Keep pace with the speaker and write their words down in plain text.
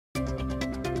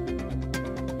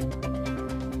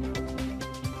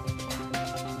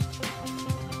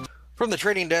From the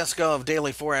trading desk of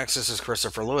Daily Forex, this is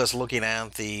Christopher Lewis looking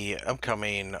at the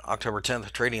upcoming October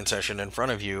 10th trading session. In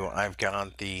front of you, I've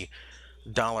got the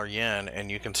dollar yen, and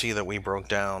you can see that we broke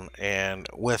down. And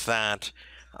with that,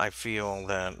 I feel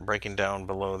that breaking down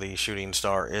below the shooting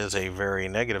star is a very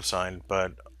negative sign,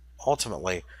 but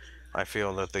ultimately, I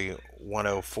feel that the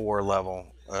 104 level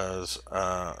is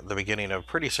the beginning of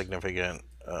pretty significant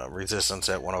resistance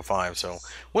at 105. So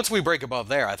once we break above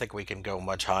there, I think we can go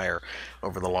much higher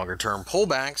over the longer term.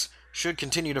 Pullbacks should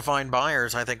continue to find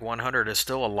buyers. I think 100 is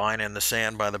still a line in the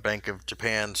sand by the Bank of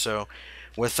Japan. So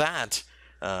with that,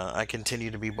 I continue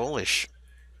to be bullish.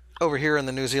 Over here in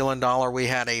the New Zealand dollar, we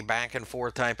had a back and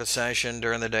forth type of session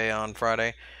during the day on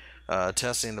Friday,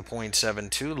 testing the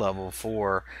 0.72 level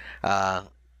for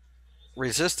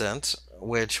resistance,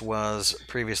 which was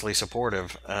previously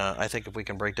supportive. I think if we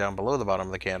can break down below the bottom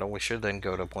of the candle, we should then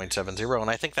go to 0.70, and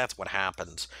I think that's what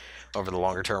happens over the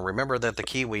longer term. Remember that the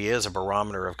Kiwi is a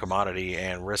barometer of commodity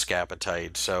and risk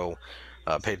appetite, so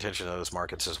pay attention to those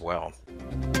markets as well.